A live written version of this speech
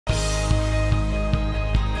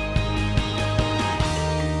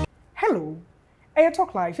I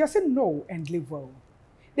talk life. You say no and live well.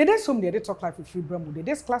 The day some they talk life with free bremo. The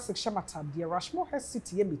days classic shamata dear Rushmore has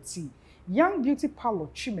city MT. Young beauty parlor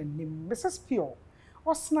chimen named Mrs. Pure.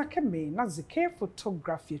 Or snack me na zeke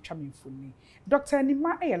photography chamin for me. Dr.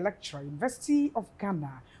 Animah a lecturer, University of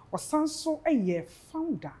Ghana, or Sanso a year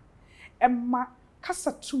founder. Emma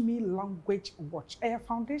Kasa to me language watch a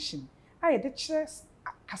foundation. I had the chess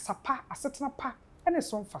kasapa a certain pa and a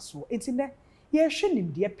song for so. It's in there. Ye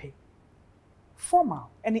shouldn't dear pay. Formal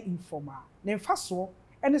and informal. Then faso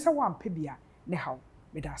and it's a one pebia ne how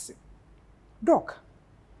medase. Doc.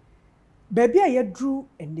 Baby I drew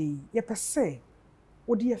and the ye per se.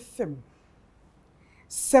 O dear fem.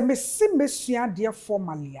 Se me si mesua dear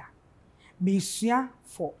formalia. Mesua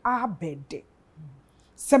for our bed.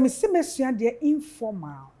 Se me si mesua dear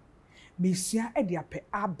informal. Mesua e dear pe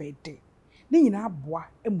our bed. Ni nyina aboa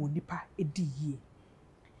e mo nipa e di ye.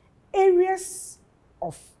 Areas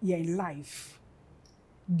of your life.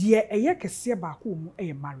 Dear eye kese ba ko mu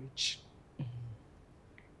e marriage.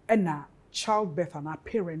 Ena childbirth and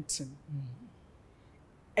parenting.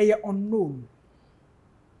 Eye unknown.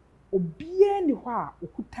 Obie ni ho a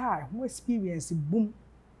okuta ho experience boom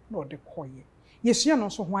na de koye. Yesua no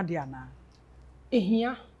so ho ade ana.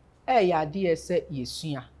 Ehia ya de ese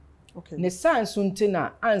yesua. Okay. Ne science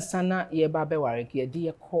ntina ansa na ye ba be ware ke de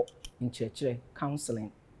ye ko nchechire counseling.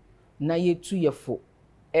 Na ye tu ye fo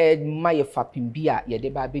ma ye fapim bia ye de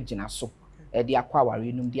ba be gina so. E de akwa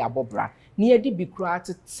ware num de abobra. Na ye de bi kura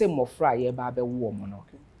tete mofra ye ba be wo mo no.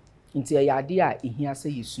 Nti ya ade a ehia se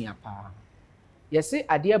yesua pa. Yesi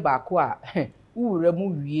ade ba ko a wura mu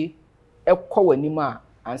wie ekọ wanim a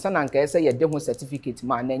ansa na nka ese ye de ho certificate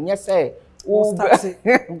ma na nye se wo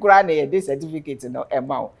kura na ye de certificate no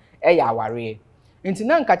ema o e ya aware. Nti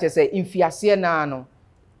na nka chese imfiase na no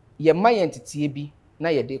ye ma ye ntetie bi na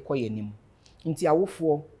ye de kọ yanim. Nti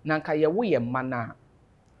awofo na nka ye wo ye ma na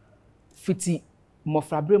fiti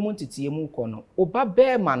mofrabre mu ntetie mu kọ no oba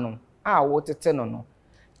be ma no a wo tete no no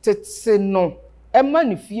tete no Emma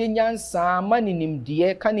ni fie nyansa mani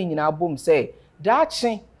nimdie ka ni nyina abom se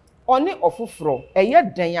daache oni ofufro eye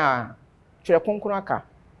den a twere konkron aka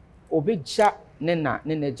obegya ne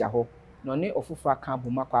na gya ho no ni ofufro aka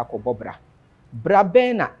aboma kwa akobobra bra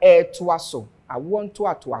ben na to aso awo nto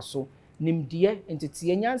ato aso nimdie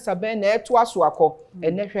entete nyansa ben na to aso akọ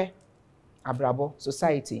enehwe abrabo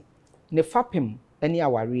society ne fapem eni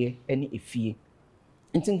aware eni efie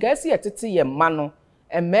ntingasi yetete ye ma no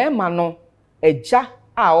emema no eja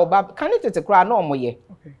a oba kan tete kra na omoye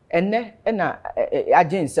enne na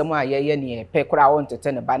agensem a ye ne pe kra won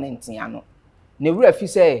tete ne ba ne ntia no ne wura fi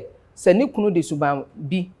se ne kunu de suban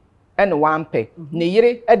bi ene wampe ne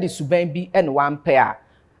yire de suban bi ene wampe a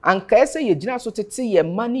anka ese ye gina so tete ye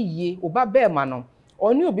ma ne ye oba be ma no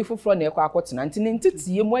oni obi foforo na ekwa akotena nti ne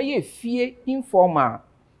ntete ye mu aye fie informal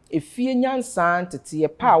efie nyansa tete ye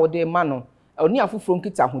pa wo de ma no oni afoforo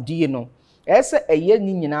nkita hodie no ese eye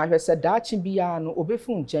ni nyina ahwese daachi bia no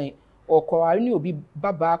obefu nchen okware ni obi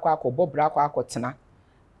baba akwa akobobra akwa akotena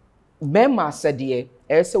mema sede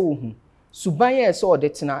ese ohu suban ese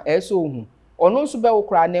odetena ese ohu ono nso be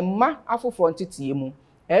wokra ne ma afoforo ntetie mu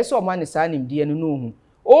ese o ma ne sa nimdie no ohu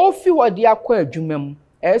ofi wodi akwa adwumam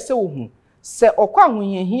ese ohu se okwa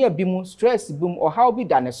ahohihia bi mu stress bi mu ohaw bi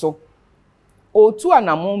dane so otu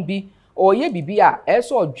anamon bi oye bibia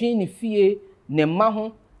ese odwen ne fie ne ma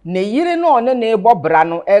ho ne yire no one na ebobra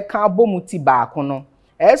no eka abomuti baako no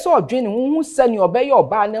ese odwen ne hu sani obeye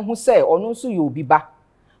oba ne hu se ono nso ye obi ba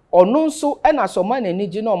ono nso na soma na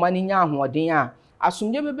nigi na oma ne nya ahoden a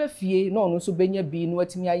asomje bebe fie na ono nso benya bi no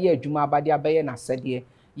atimi aye adwuma abade abeye na sede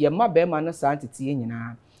ye ma be ma no santetie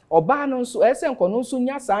nyina oba no nso ese nkono nso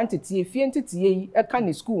nya santetie fie ntetie yi eka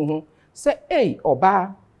ne school ho se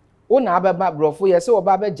oba ona abeba brofo ye se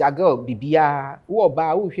oba be jaggle bibia wo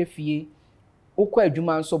oba wo hwe fie ukwa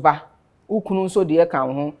adwuma nso ba ukunu nso de ka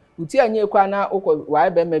ho uti anye kwa na ukwa wa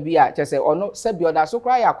be ma bi a chese ono se bi oda so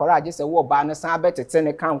kra ya kwara age se wo ba na san betete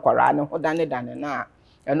ne kan kwara ne ho dane na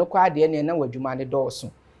eno kwa de ne na wadwuma ne dooso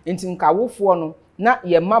enti nka wofo no na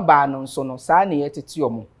ye maba no nso no saa ne yetete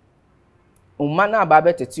omo umma na ba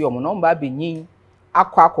betete omo no mba benyin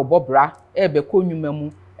akwa akobobra ebe konwuma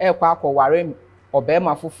mu ekwa akoware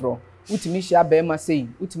obema foforo utimi hia be ma sei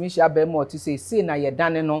utimi hia be ma oti sei na ye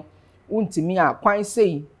dane no untimi a kwan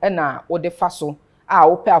sei na wo de faso a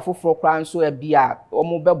wo pe afoforo kra nso abia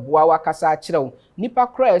omo beboa wakasa akyerew nipa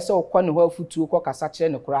kra ese okọ ne ho afutu ko kasa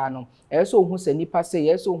kyere ne kra no ese ohun se nipa sei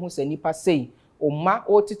ese ohun se nipa sei omma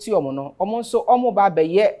otiti omo no omo nso omo ba be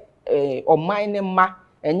ye oman ne ma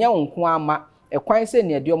enye nko ama ekwan sei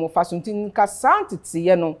ne de omo faso ntin ka santete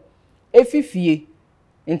ye no efifie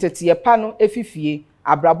ntete ye pa no efifie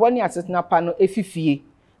abrabọ ne asetena pa no efifie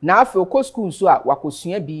na afa okọ school so a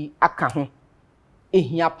wakosua bi aka ho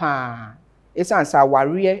ehia pa esansa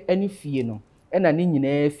aware ani fie no na ne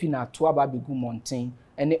nyinaa fi na to aba begu monten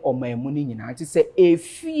ene omamu ne nyinaa nti se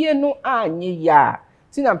efie no anye ya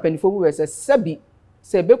ti na mpanifo bu we se sabi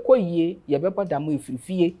se bekoyie ye beboda mo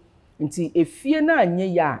efifie nti efie na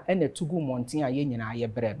anye ya ene tugu monten a ye nyinaa ye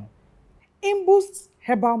bre no Imboost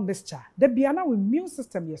herbal mixture the biana we immune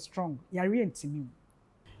system ye strong yare ntimi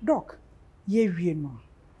doc ye wie no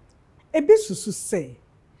ebi susu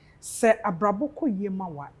se abraboko ye ma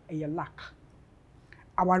wa eye lack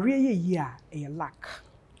aware ye yi a eye lack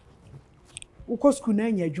uko school na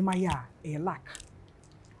anya adwuma ya eye lack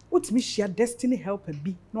utimi hia destiny helper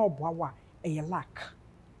bi na oboa wa eye lack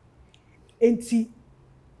enti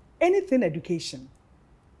anything education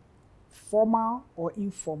formal or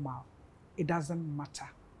informal it doesn't matter.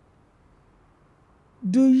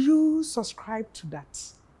 Do you subscribe to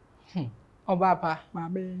that? Obapa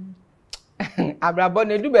Mami. Abrabo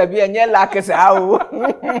ne du baby enye lack sa o.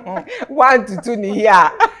 1 to 2 ni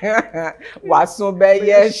here. Waso be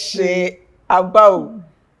ye she about.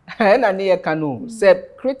 Na ne ye kanu. Say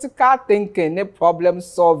critical thinking ne problem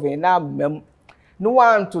solving na mem. No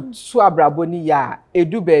 1 to 2 abrabo ni ya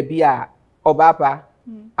edu baby a obapa.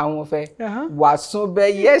 Awon fe waso be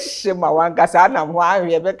ye she ma wankasa na ho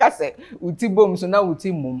ahwe be kase uti bom so na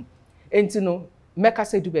uti mum enti no meka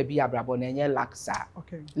se du baby abrabo na enye lack sa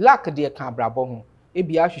lack de ka abrabo ho e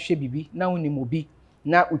bia hwehwe bibi na woni mobi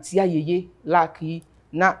na uti ayeye lack yi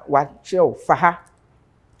na wachew faha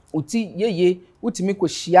uti yeye utimi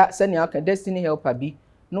kohia se ne aka destiny helper bi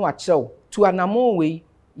na wachew tu anamo we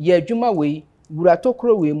ye adwuma we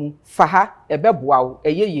buratokro we mu faha ebeboa wo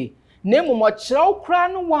eyeye nemu mo kyerɛw kra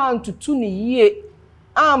no 1 to 2 ne yie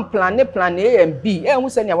am plan A and B hu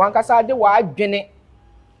sɛ ne wankasa de wa adwene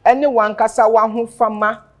ene wankasa wa ho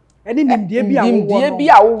fama ene nimdie bi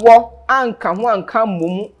a wo anka ho anka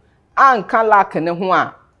mom anka lack ne ho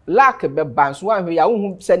a lack be banso wa hwe ya wo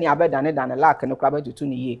hu sɛ ne abɛdane dane lack ne kra ba tutu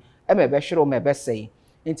ne yie me be hwere me be sɛe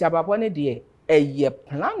enti ababo ne de eye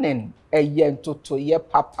planning eye ntoto ye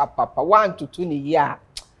papa 1 to 2 ne yie a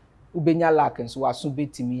ubenya lack nso waso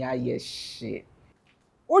betimi aye hye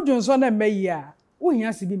odwonso na meyi a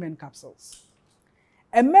wohia sibi men capsules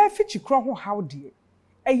ema fichi kro ho howde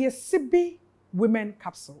eye sibi women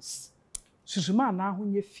capsules susuma na ho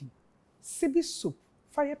nye fi sibi soap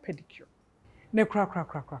fire pedicure ne kra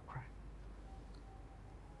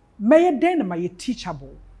meye den na maye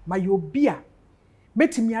teachable maye obi a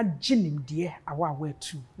betimi aginim de awa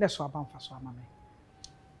atu na so abamfa so amame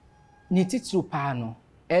ni titru pa no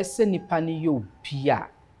ese nipa ni yo bia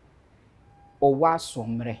owa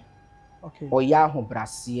somre oya ho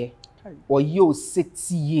brase oye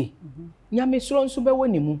osetie nyame soro nso be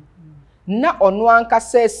woni mu na ono anka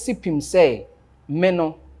se sipim se me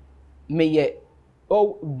no meye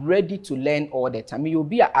ready to learn all the time you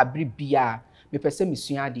be abri bia me pese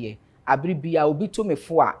mesua de abri bia obi to me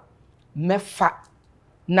fo a mefa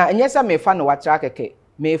na enyesa mefa no watra keke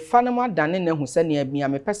mefa no madane na hu se ne abia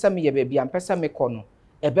me pese me ye bia me pese me kono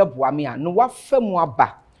ebeboa me a no wafamu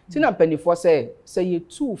aba tina panifo se ye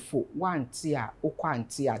tufo wanti a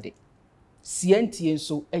okwanti ade sientie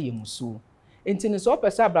nso eyemuso enti ne so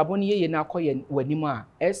pese abrabo ne ye na akoye wanim a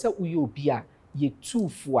ese uye obi a ye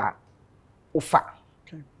tufo a ofa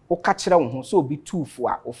oka kire wo ho so obi tufo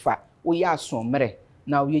a ofa oye asomre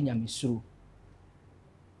na oye nyamesuru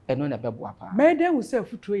eno na beboa pa meden wo se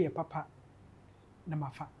futuo ye papa na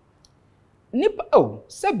mafa nipa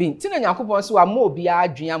sebi tina yakobon se wa ma obi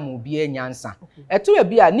adwen ama obi anyansa eto ya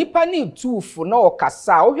bi a nipa ni tuufo na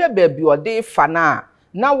okasa ohwe baabi ode fa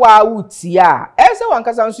na wa wuti a ese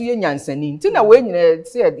wankasa nso ye nyansani tina we nyina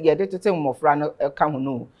se ye de tete mmofra no ka ho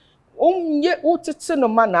no onye utete no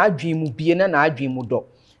ma na adwen mu bie na adwen mu do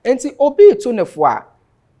enti obi to nefo a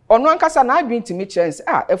ono ankasa na adwen timi chance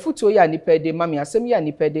efutuo ya nipa de mami asem ya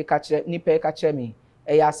nipa de ka kire nipa ka kire mi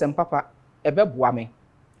ya asem papa ebeboa me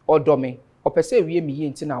odome opese wie mi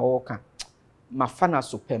yenti na woka mafa na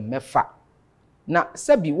so pem mefa na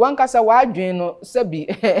sabi wankasa wadwen no sabi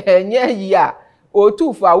enye yi a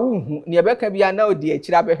otufu awuhu ne ebeka bia na odi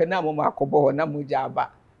akira behwe na mo makobo na moja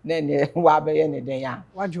aba na ne wa be ye ne den ya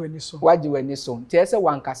waji wani so ntese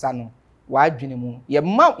wankasa no wadwen mu ye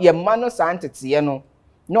ma no santete no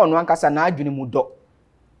na ono wankasa na adwen mu do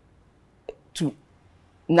tu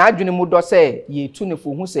na adwen mu do se ye tu ne fo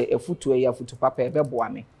hu se efutu ya futu papa ebeboa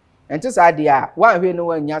me enti sa de a wan hwe no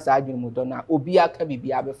wan nya sa adwen mu do na obi aka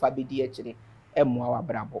bibia be fa bedi akire emmoa wa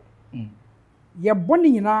brabo ye boni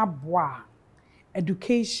nyina boa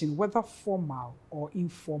education whether formal or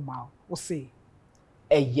informal we say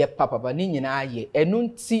eye papa ni nyina ye enu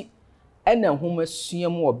nti ena homa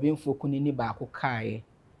suam obemfo kunini ba ko kae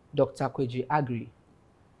Dr. Kweji agree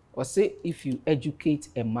or say if you educate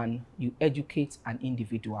a man you educate an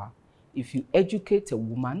individual, if you educate a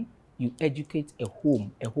woman you educate a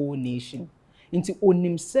home, a whole nation. Nti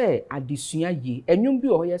onim se adesua ye enwum bi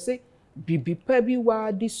o ye se bibi pa bi wa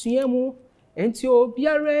adesua mu enti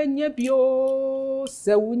obiara nya bio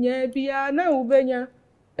se wunya bia na ubenya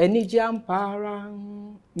enije ampara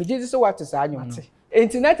meje se what is anyo no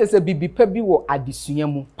enti na te se bibi pa bi wo adesua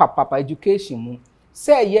mu papa education mu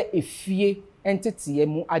se ye efie entity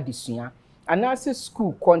mu adesua anase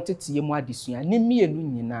school quantity mu adesua ne mienu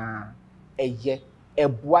nyina eye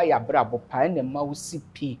eboa ya brabo pa na ma wo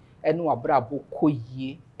sipi ene wa brabo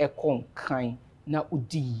koyie ekonkan na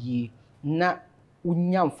udiye na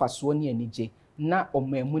unya mfaso ne anije na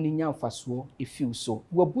omamu ni nya mfaso efiu so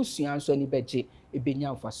wabusua nso ani beje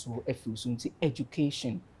ebenya mfaso efiu so nti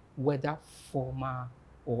education whether formal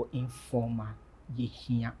or informal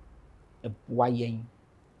yehia eboa yen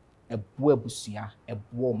eboa busua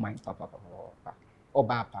eboa man papa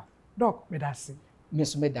obapa doc medasi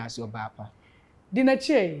miss medasi obapa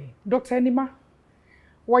dinache Dr. Animah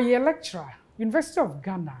was a lecturer University of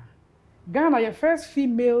Ghana your first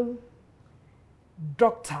female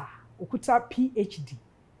doctor okuta PhD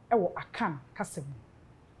ewo akan kasemu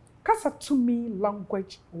kasa to me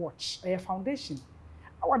language watch a foundation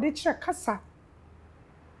our de kire kasa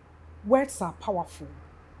words are powerful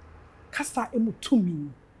kasa emu to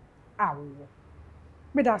me awo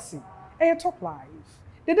medasi talk live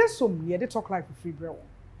they dey so me they talk live for free bro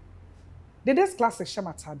the this classic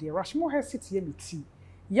shamatade Rashmo Hair City emiti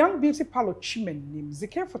young beauty parlor chimen name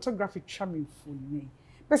zeke photography charming for me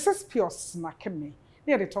Mrs. Pios na keme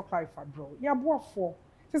near the talk live for bro ya boafo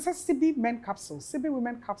this is CB men capsules CB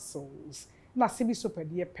women capsules na CB super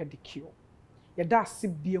dear pedicure ya da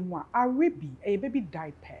CB nwa arebi a baby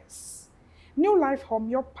diapers new life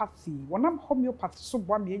homeopathy wanam homeopathy so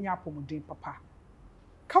boa me nya apomuden papa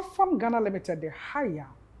Kafam Ghana Limited the higher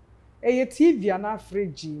a TV and a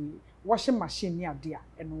fridge washing machine near dear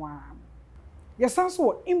and one. Yes,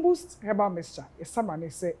 also imboost herbal mixture. Yes, someone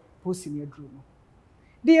say post in your room.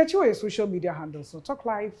 The HOA social media handles so Talk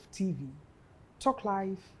Live TV, Talk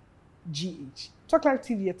Live GH, Talk Live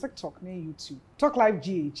TV, TikTok, near YouTube, Talk Live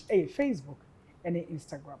GH, Facebook, and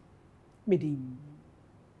Instagram. Medim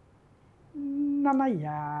Nana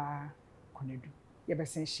ya Konedu.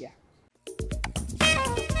 Yebessentia.